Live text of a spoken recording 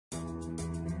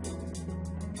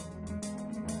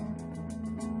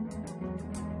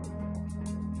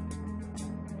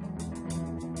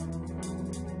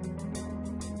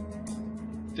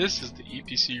This is the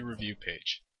EPC review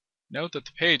page. Note that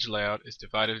the page layout is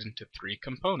divided into three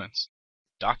components: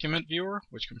 Document Viewer,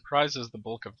 which comprises the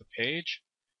bulk of the page,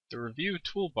 the Review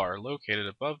toolbar located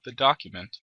above the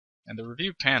document, and the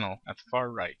Review panel at the far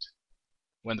right.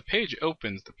 When the page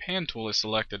opens, the Pan tool is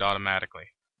selected automatically,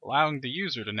 allowing the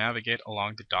user to navigate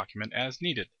along the document as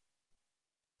needed.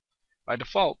 By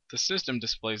default, the system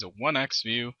displays a 1x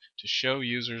view to show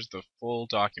users the full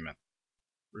document.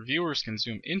 Reviewers can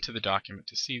zoom into the document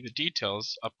to see the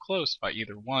details up close by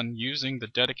either 1. Using the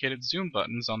dedicated zoom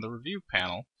buttons on the Review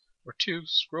panel, or 2.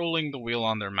 Scrolling the wheel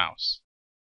on their mouse.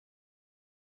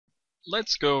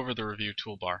 Let's go over the Review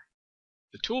toolbar.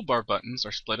 The toolbar buttons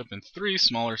are split up in 3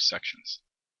 smaller sections: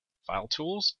 File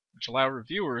Tools, which allow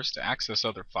reviewers to access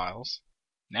other files,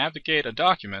 navigate a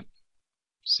document,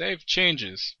 save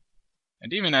changes,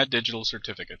 and even add digital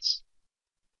certificates.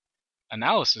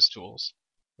 Analysis Tools,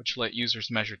 which let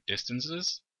users measure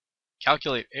distances,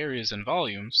 calculate areas and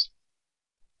volumes,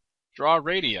 draw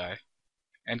radii,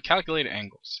 and calculate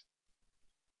angles.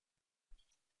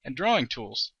 And Drawing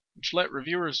Tools, which let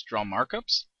reviewers draw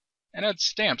markups and add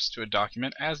stamps to a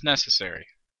document as necessary.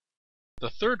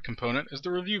 The third component is the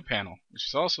Review panel, which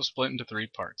is also split into 3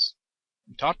 parts.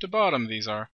 From top to bottom, these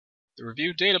are the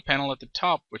Review data panel at the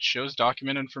top, which shows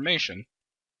document information,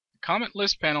 the comment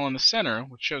list panel in the center,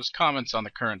 which shows comments on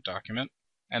the current document,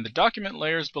 and the document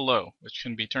layers below, which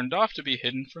can be turned off to be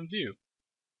hidden from view.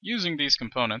 Using these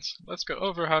components, let's go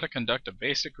over how to conduct a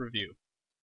basic review.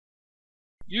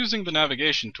 Using the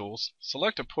navigation tools,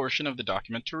 select a portion of the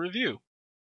document to review.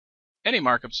 Any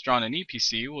markups drawn in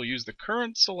EPC will use the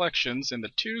current selections in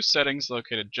the 2 settings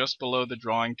located just below the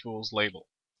Drawing Tools label.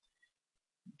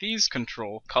 These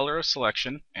control color of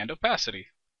selection and opacity.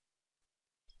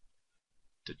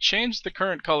 To change the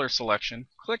current color selection,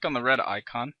 click on the red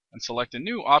icon and select a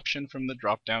new option from the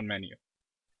drop-down menu.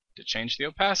 To change the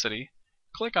opacity,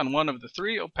 click on one of the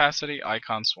 3 opacity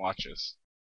icon swatches.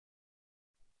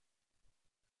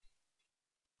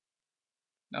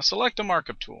 Now select a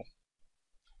markup tool.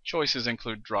 Choices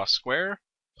include Draw Square,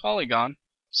 Polygon,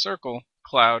 Circle,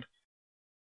 Cloud,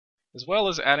 as well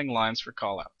as adding lines for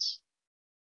callouts.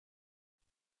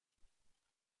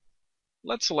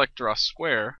 Let's select Draw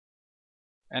Square,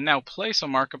 and now place a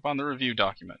markup on the review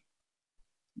document.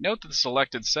 Note that the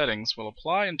selected settings will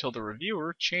apply until the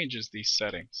reviewer changes these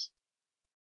settings.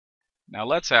 Now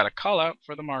let's add a callout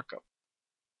for the markup.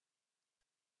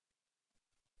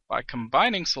 By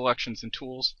combining selections and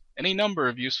tools, any number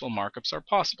of useful markups are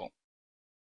possible.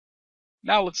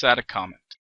 Now let's add a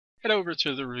comment. Head over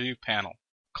to the Review panel,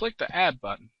 click the Add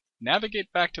button,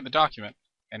 navigate back to the document,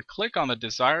 and click on the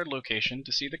desired location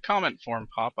to see the comment form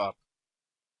pop up.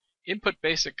 Input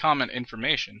basic comment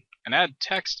information and add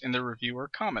text in the Reviewer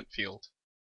comment field.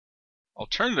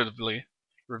 Alternatively,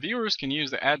 reviewers can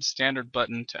use the Add Standard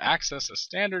button to access a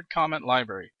standard comment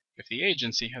library if the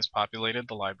agency has populated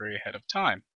the library ahead of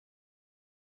time.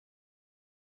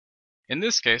 In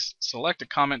this case, select a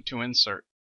comment to insert.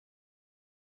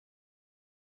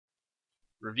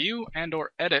 Review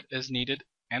and/or edit as needed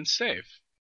and save.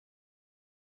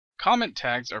 Comment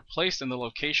tags are placed in the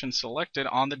location selected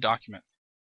on the document,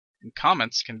 and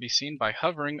comments can be seen by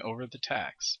hovering over the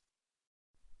tags.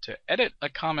 To edit a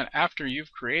comment after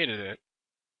you've created it,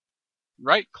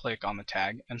 right-click on the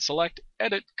tag and select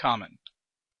Edit Comment.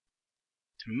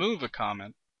 To move a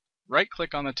comment,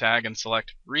 right-click on the tag and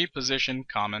select Reposition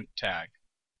Comment Tag.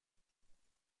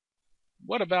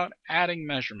 What about adding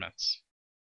measurements?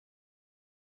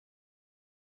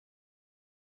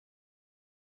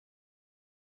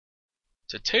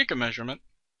 To take a measurement,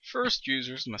 first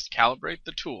users must calibrate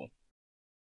the tool.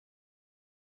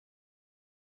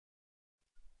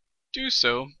 Do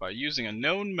so by using a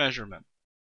known measurement.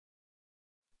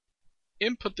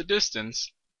 Input the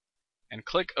distance and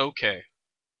click OK.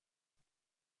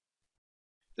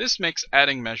 This makes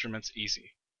adding measurements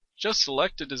easy. Just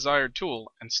select a desired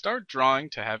tool and start drawing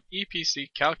to have EPC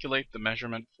calculate the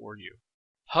measurement for you.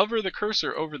 Hover the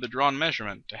cursor over the drawn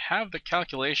measurement to have the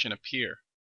calculation appear.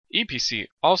 EPC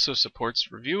also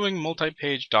supports reviewing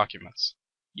multi-page documents.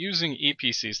 Using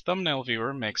EPC's thumbnail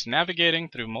viewer makes navigating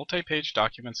through multi-page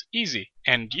documents easy,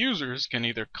 and users can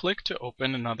either click to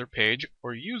open another page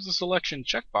or use the selection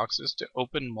checkboxes to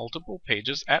open multiple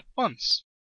pages at once.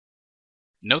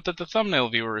 Note that the thumbnail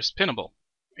viewer is pinnable.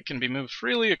 It can be moved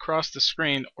freely across the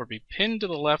screen or be pinned to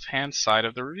the left-hand side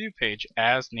of the review page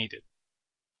as needed.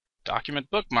 Document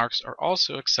bookmarks are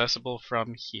also accessible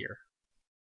from here.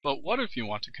 But what if you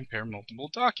want to compare multiple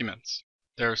documents?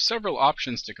 There are several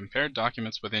options to compare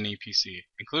documents within EPC,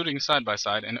 including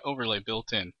side-by-side and overlay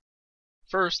built in.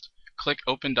 First, click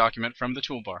Open Document from the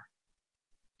toolbar.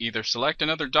 Either select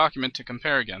another document to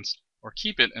compare against, or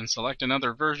keep it and select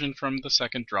another version from the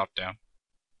second drop-down.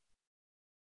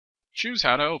 Choose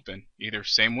how to open, either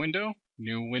Same Window,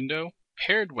 New Window,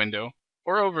 Paired Window,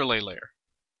 or Overlay Layer.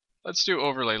 Let's do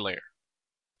Overlay Layer.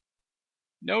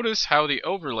 Notice how the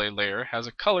Overlay Layer has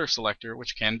a color selector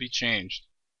which can be changed.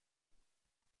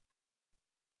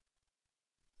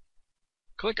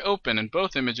 Click Open and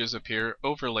both images appear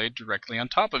overlaid directly on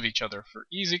top of each other for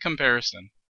easy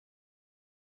comparison.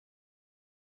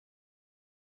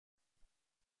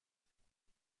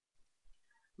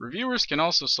 Reviewers can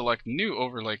also select new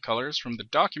overlay colors from the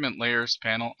Document Layers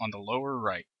panel on the lower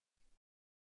right.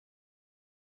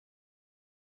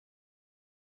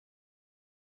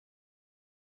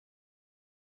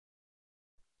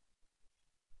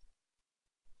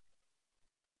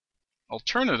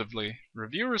 Alternatively,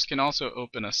 reviewers can also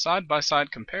open a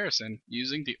side-by-side comparison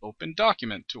using the Open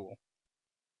Document tool.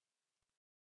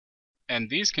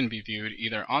 And these can be viewed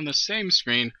either on the same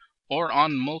screen or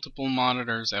on multiple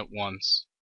monitors at once.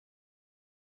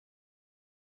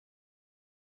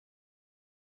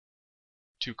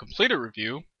 To complete a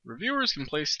review, reviewers can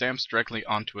place stamps directly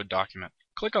onto a document.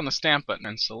 Click on the Stamp button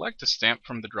and select a stamp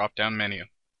from the drop-down menu.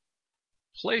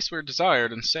 Place where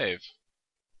desired and save.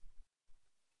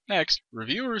 Next,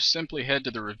 reviewers simply head to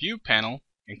the Review panel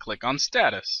and click on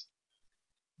Status.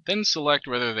 Then select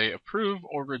whether they approve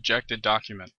or reject a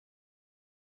document.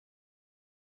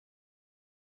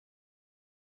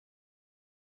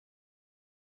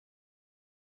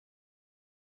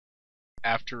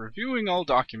 After reviewing all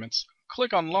documents,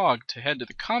 click on Log to head to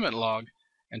the comment log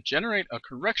and generate a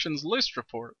corrections list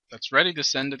report that's ready to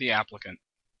send to the applicant.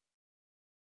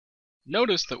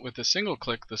 Notice that with a single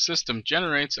click the system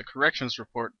generates a corrections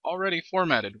report already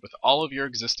formatted with all of your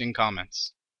existing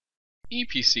comments.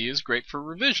 EPC is great for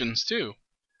revisions too.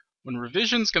 When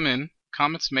revisions come in,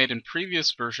 comments made in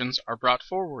previous versions are brought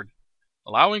forward,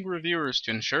 allowing reviewers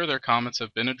to ensure their comments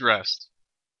have been addressed.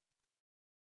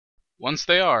 Once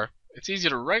they are, it's easy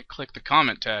to right-click the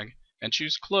comment tag and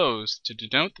choose Close to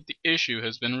denote that the issue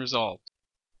has been resolved.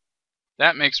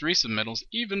 That makes resubmittals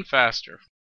even faster.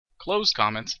 Closed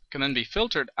comments can then be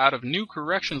filtered out of new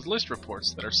corrections list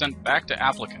reports that are sent back to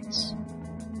applicants.